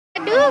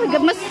Aduh,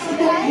 gemes.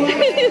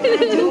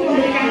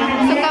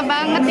 Suka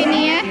banget ini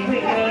ya.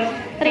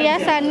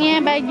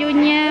 Riasannya,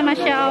 bajunya,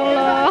 Masya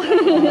Allah.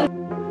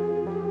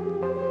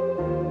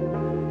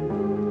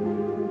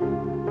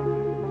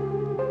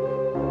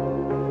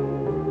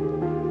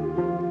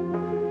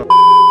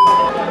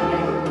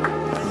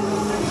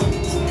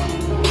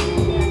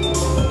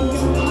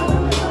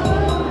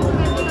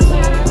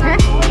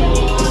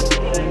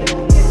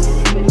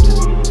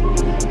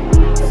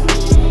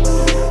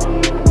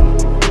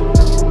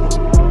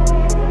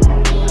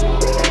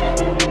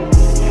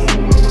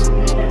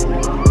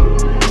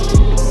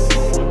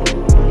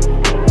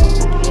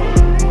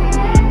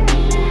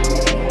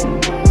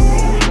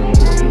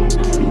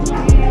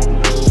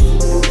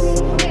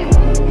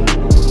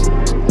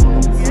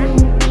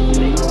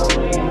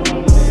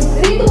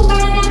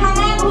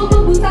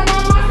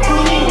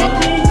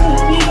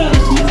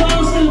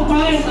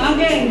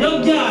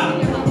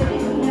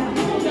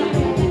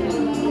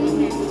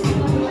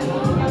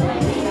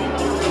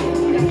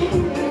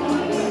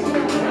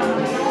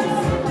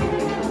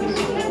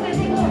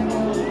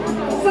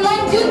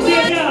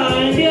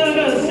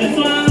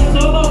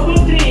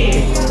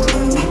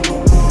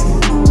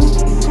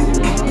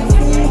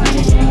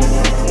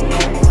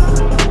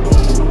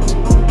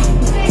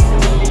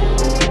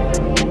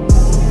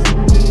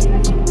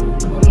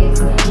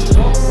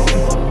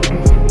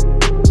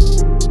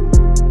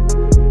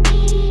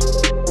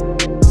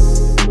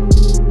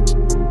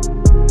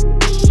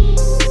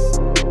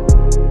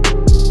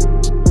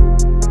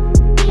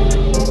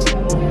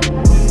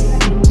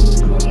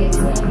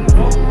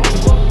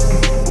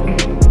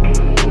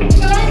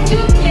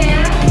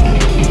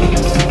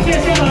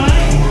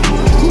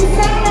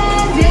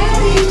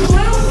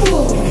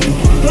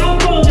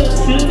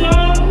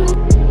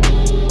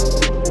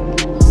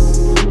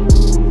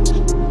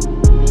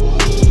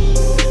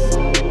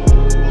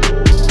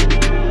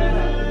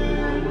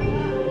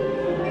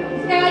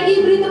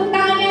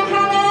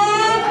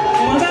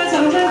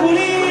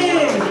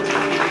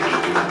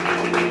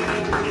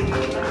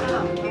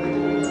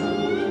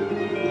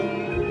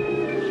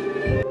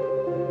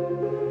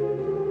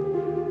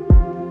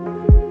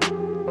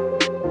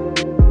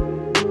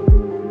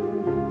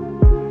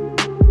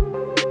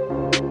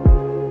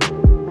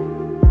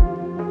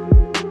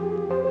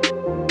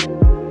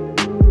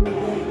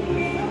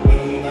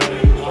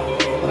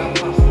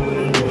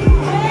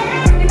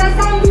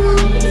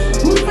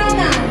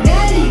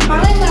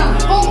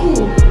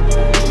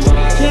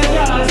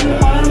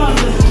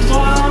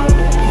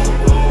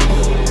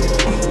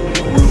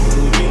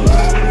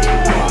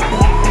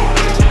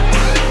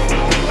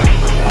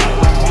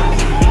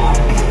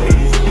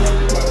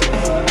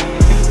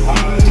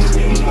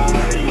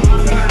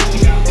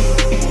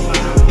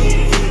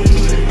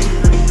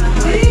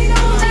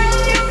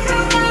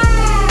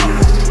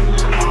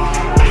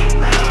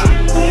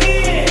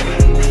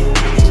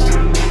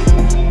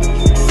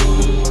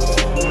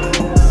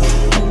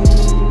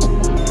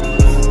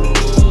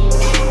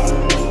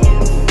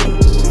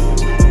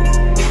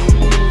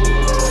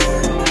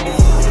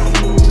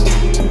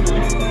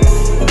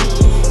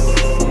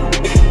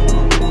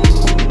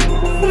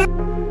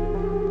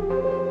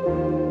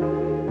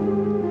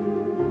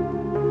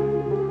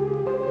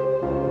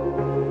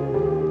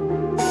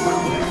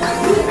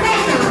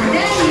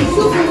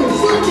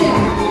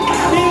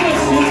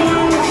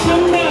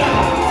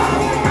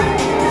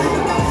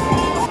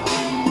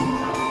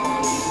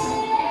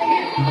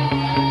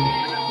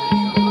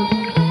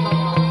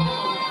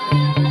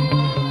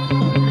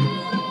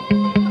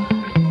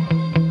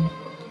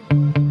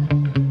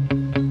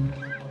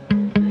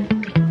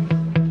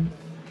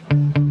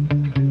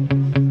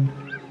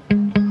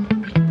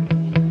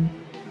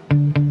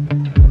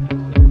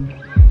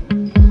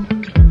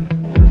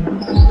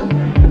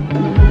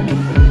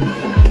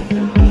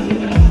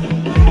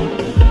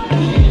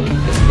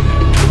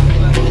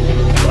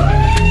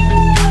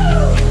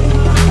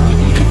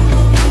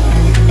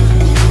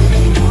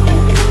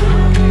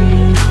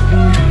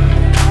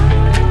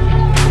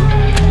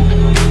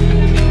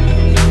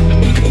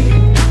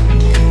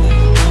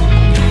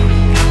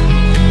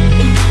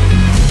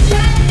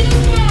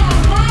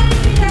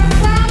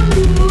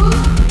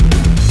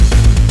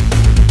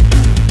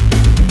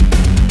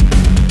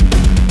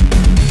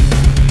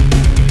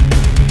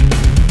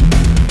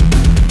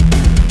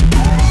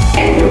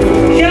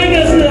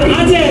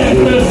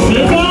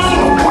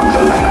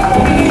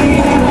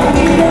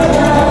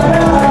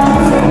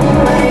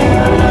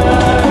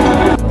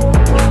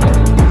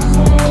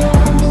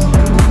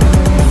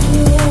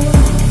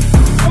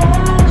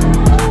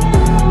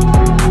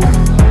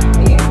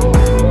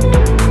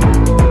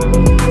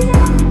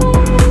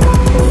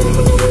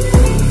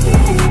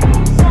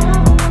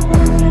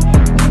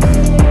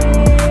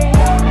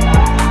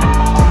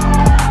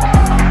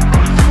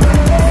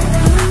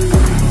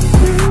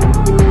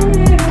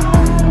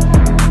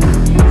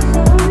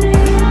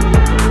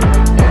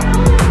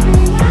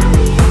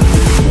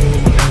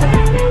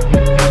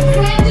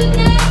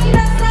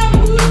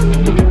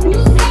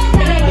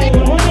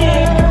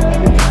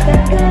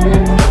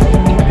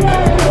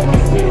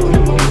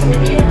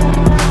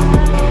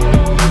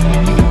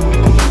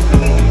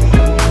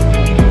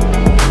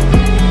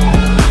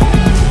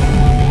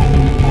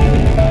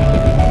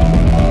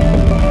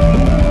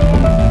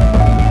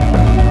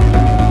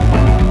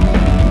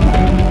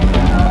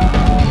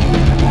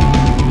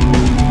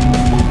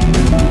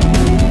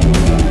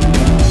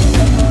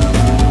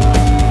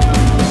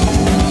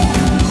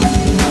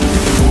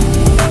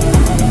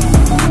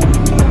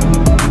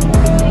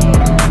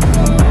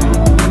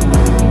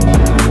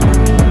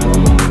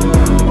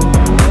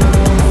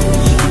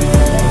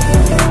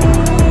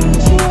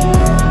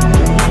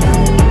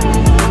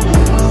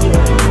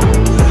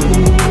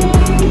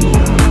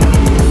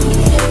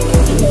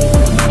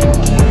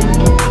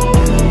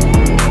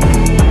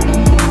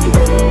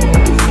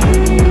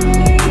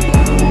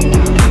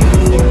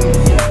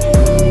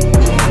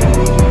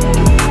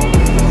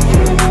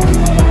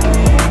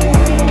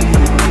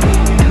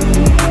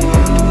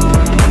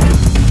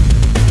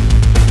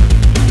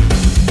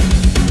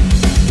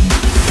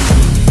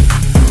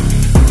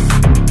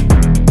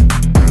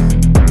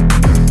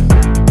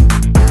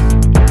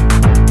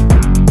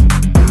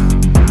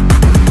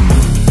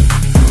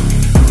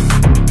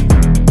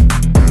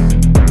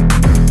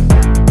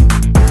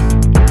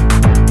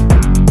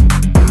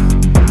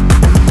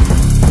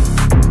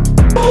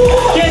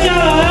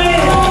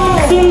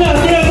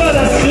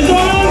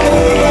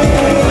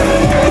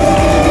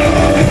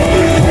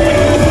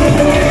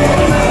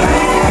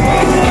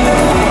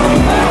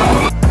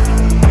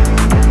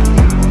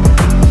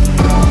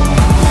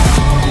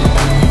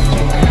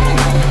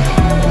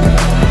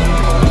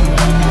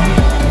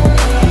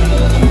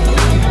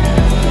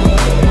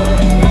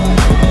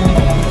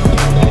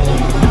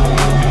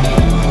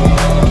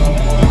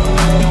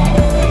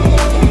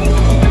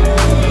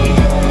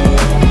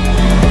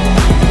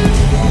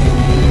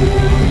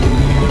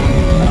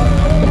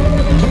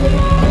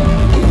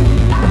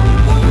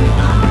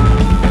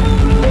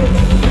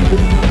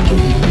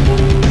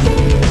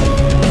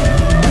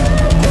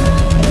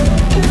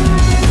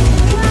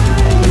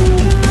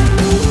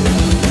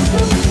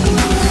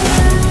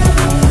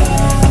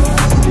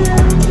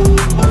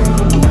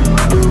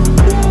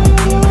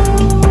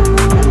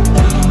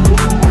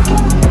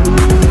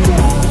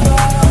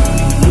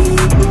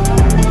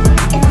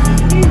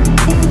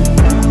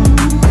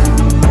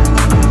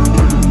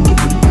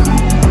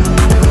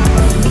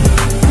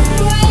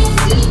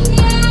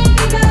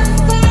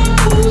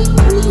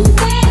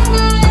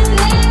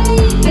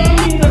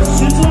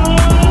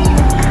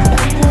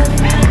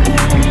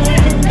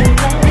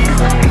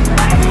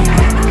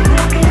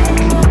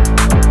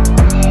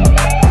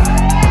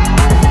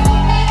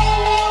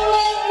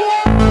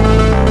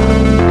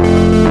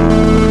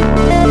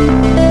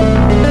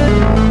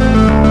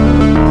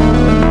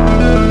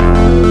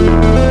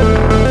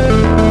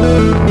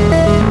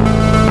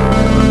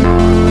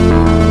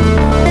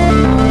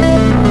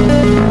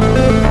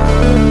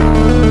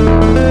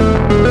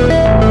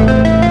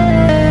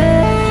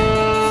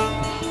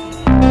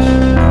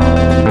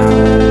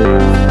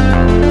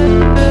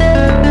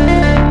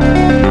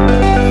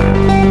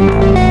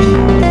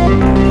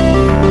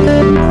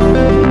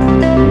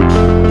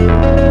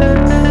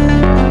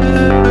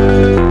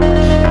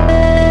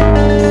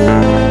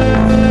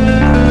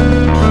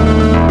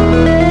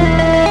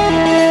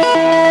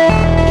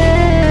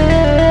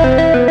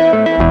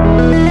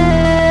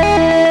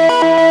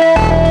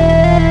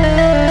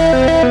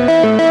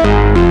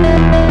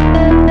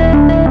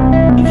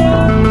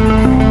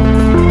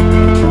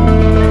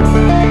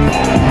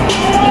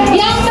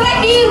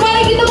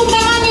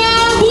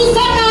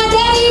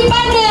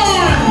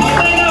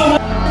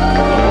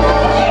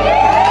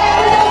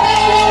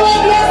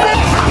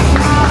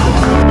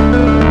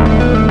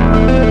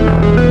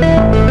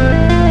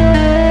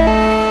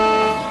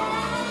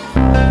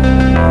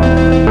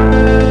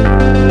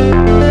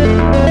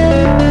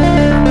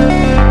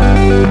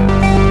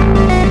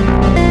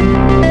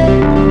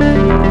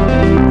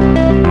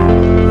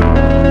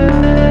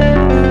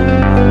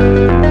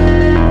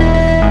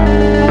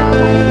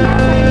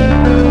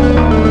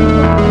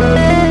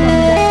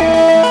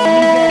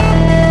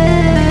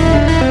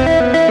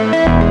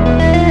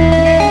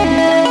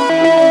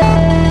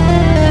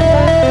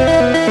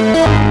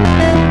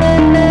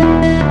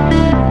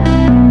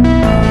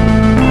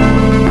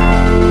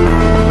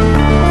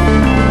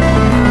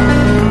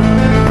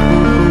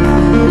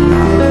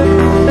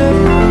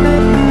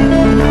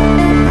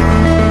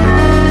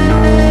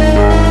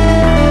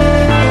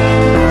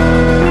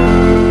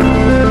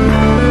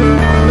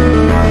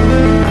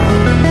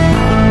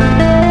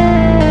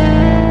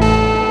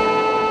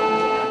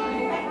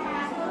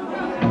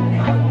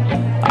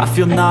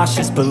 feel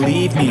nauseous,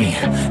 believe me.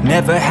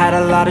 Never had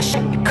a lot of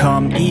shit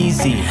come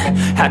easy.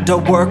 Had to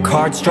work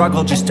hard,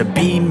 struggle just to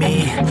be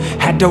me.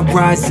 Had to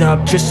rise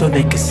up just so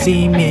they could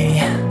see me.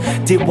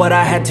 Did what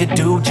I had to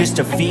do just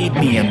to feed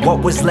me, and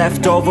what was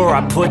left over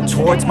I put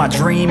towards my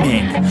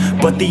dreaming.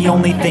 But the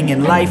only thing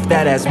in life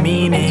that has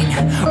meaning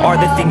are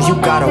the things you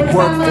gotta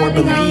work for,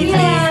 believe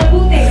me.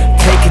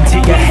 Take into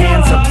your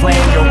hands a plan,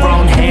 your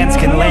own hands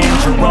can land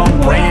your own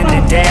brand.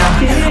 And damn,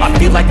 I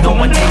feel like no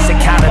one takes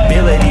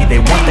accountability. They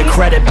want the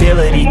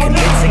credibility,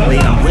 convincingly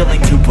I'm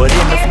willing to put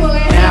in the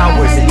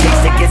hours it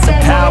takes to get some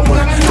power.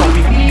 Don't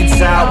be f***ing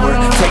sour,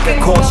 take a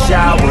cold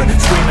shower.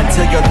 Scream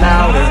until you're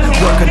louder,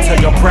 work until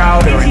you're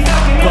prouder. And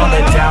all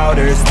the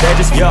doubters, they're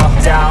just your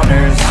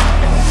downers.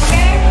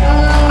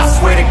 I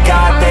swear to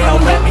God they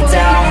all let me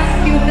down.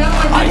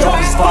 I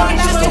always fought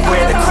just to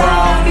wear the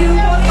crown.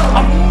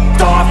 I'm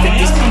off at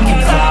these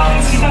fucking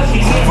clowns.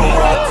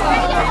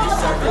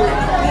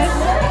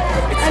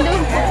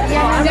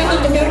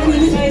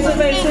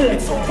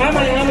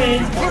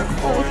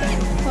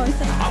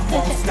 I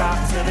won't stop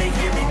till they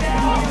hear me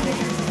now.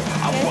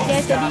 I won't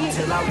stop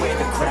till I wear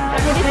the crown.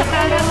 Jadi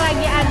sekarang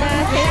lagi ada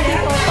sesi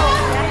foto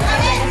ya.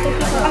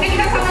 Oke,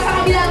 kita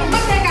sama-sama bilang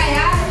cepat ya Kak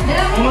ya.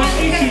 Dalam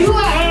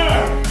kedua,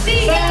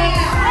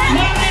 3.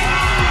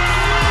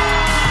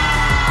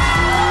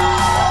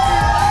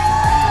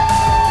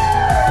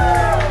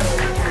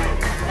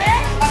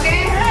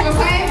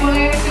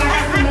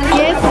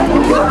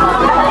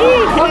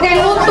 Oke,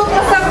 untuk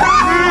peserta,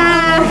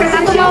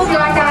 Aku mau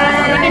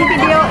bikin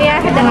video ya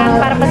dengan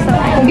para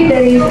peserta. mungkin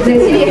dari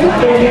sini ya.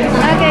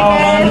 Oke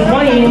guys,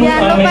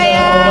 jangan lupa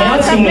ya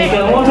sampai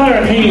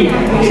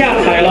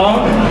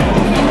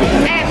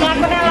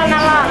melakukan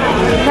nalo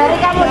dari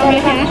kamu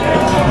deh.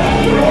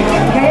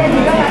 Gaya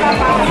juga nggak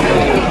apa-apa.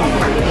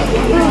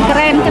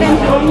 Keren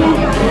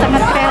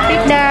sangat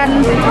kreatif dan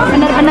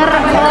benar-benar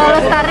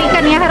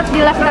melestarikan ya, harus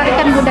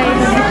dilestarikan budaya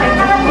Indonesia.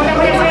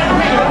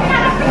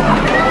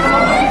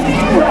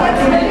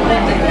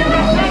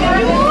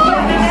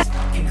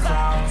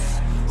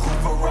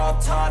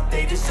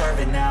 They deserve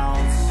an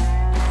ounce.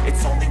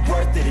 It's only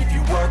worth it if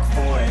you work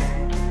for it.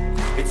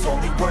 It's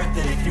only worth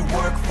it if you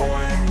work for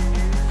it.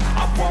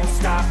 I won't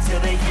stop till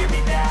they hear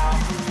me now.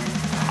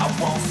 I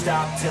won't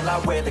stop till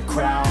I wear the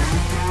crown.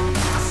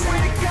 I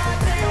swear to God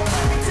they all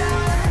let me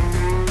down.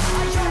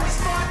 I always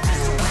fought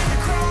just to wear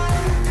the crown.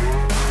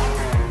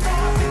 I'm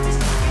off at these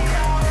fucking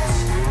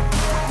clowns.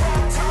 On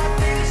top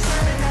they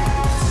deserve an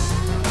ounce.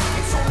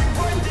 It's only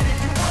worth it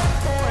if you work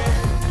for it.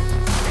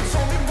 It's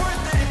only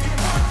worth it if you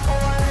work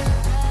for it.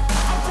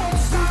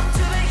 Stop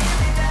till they hear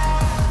me now.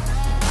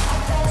 I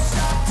won't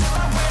stop till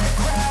I wear the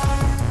crown.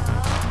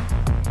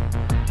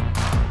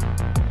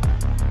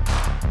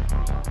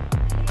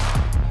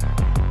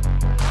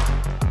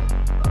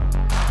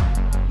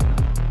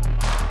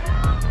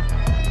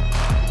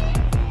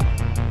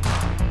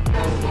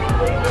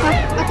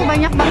 Aku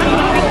banyak banget.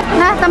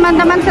 Nah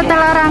teman-teman,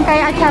 setelah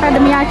rangkai acara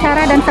demi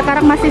acara dan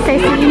sekarang masih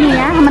sesi ini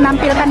ya,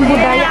 menampilkan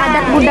budaya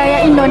adat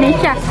budaya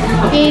Indonesia,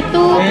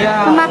 yaitu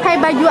memakai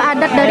baju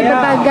adat dari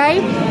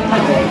berbagai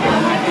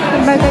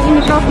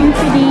ini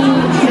provinsi di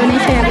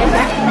Indonesia ya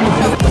guys.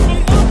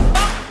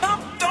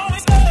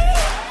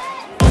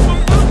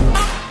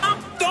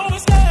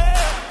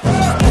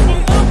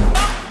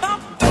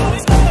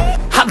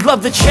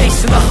 Love the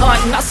chase and the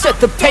hunt, and I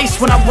set the pace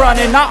when I'm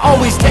running. I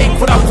always take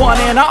what I want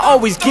and I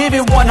always give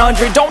it 100.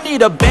 Don't need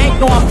a bank,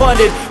 no I'm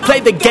funded.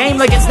 Play the game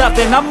like it's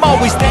nothing. I'm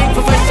always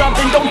thankful for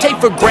something. Don't take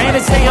for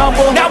granted, stay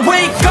humble. Now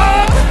wake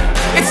up,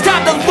 it's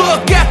time to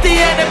look at the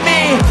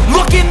enemy.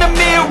 Look in the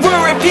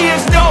mirror if he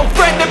is no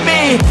friend to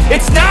me.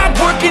 It's not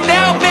working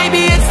out,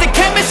 maybe it's the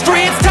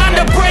chemistry. It's time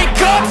to break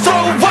up so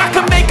I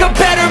can make a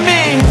better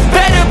me.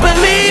 Better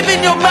believe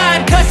in your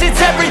mind, cause it's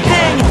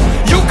everything.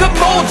 You can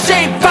mold,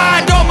 shape,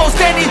 find almost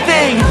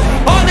anything.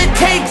 All it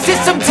takes is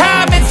some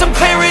time and some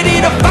clarity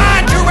to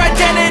find your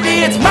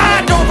identity. It's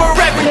mind over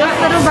everything.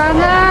 Seru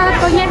banget,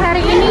 pokoknya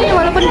hari ini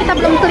walaupun kita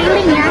belum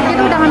keliling ya,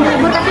 kita udah ngambil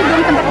libur tapi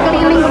belum sempat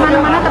keliling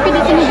kemana-mana. Tapi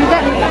di sini juga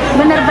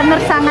benar-benar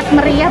sangat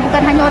meriah,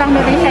 bukan hanya orang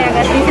Indonesia ya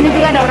guys. Di sini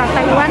juga ada orang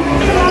Taiwan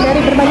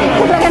dari berbagai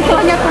kebelahan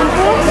semuanya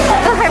kumpul.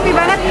 Happy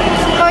banget.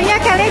 Pokoknya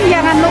kalian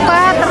jangan lupa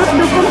terus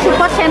dukung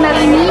support channel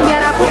ini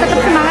biar aku tetap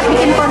semangat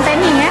bikin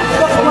kontennya ya.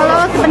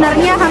 Walau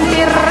sebenarnya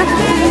hampir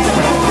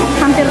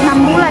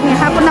 6 bulan ya.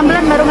 Aku 6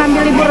 bulan baru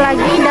ngambil libur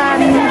lagi dan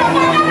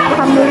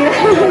alhamdulillah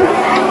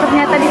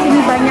ternyata di sini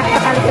banyak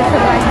sekali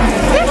keseruannya.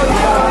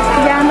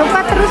 Jangan lupa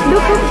terus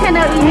dukung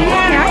channel ini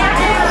ya.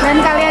 Dan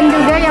kalian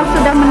juga yang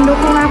sudah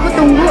mendukung aku,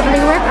 tunggu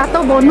reward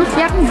atau bonus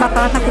yang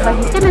bakalan aku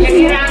bagikan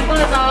nantinya.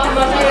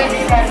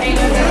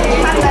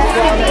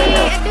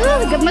 Aduh,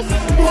 gemes.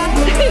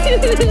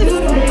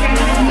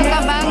 Suka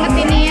banget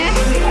ini ya.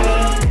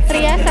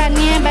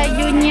 Riasannya,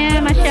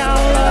 bajunya, Masya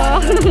Allah.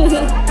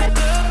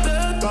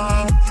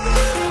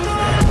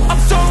 I'm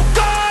so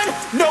gone,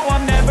 no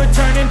I'm never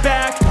turning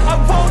back. I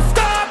won't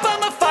stop,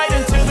 I'ma fight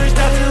until there's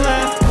nothing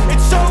left.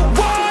 It's so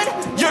what?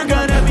 You're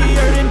gonna be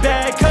hurting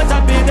bad, cause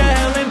I've been to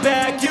hell and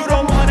back. You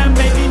don't wanna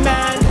make me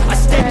mad. I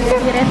stay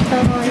Di resto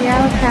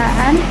royal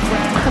keadaan.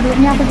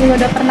 Sebelumnya aku juga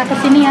udah pernah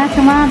kesini ya,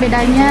 cuma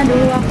bedanya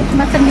dulu aku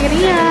cuma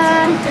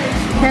sendirian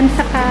dan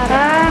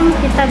sekarang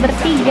kita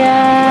bertiga.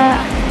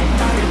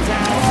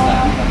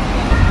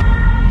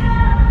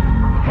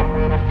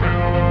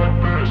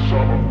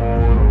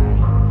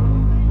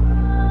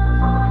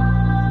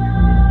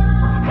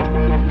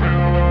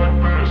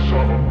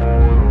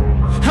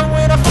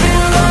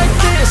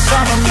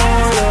 I'm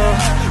immortal.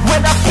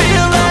 When I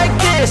feel like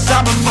this,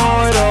 I'm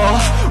immortal.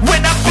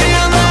 When I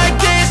feel like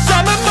this,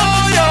 I'm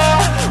immortal.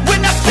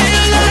 When I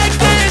feel like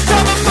this,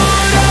 I'm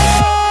immortal.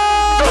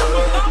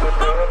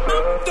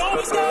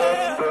 Don't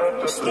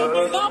stop, stop,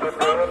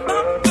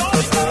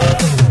 don't stop.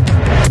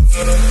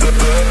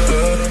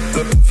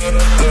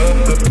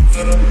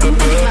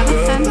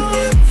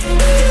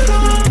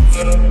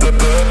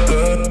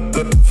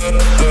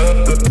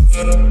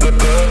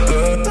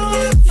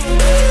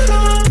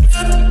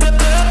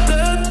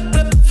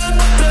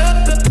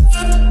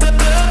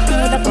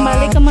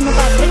 Kembali ke menu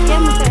pabrik ya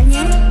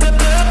makanya.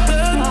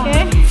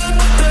 Oke.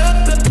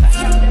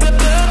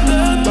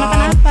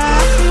 Makan apa?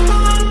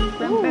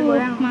 Tempe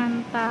goreng.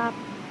 Mantap.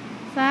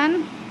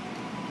 San.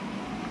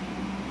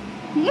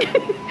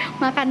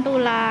 Makan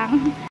tulang.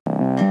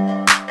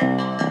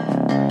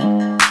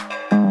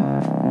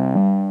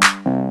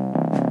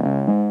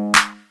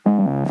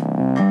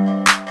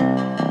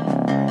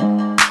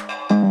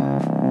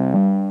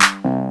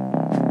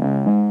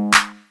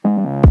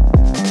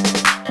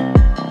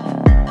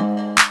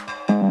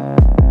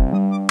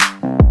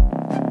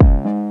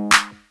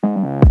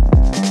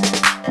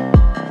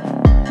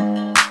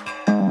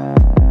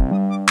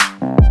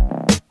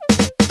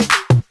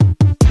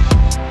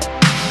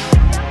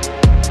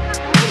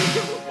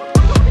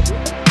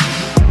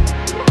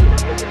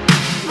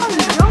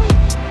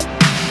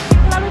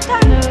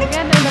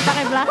 Udah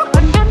pakai blush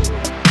on kan?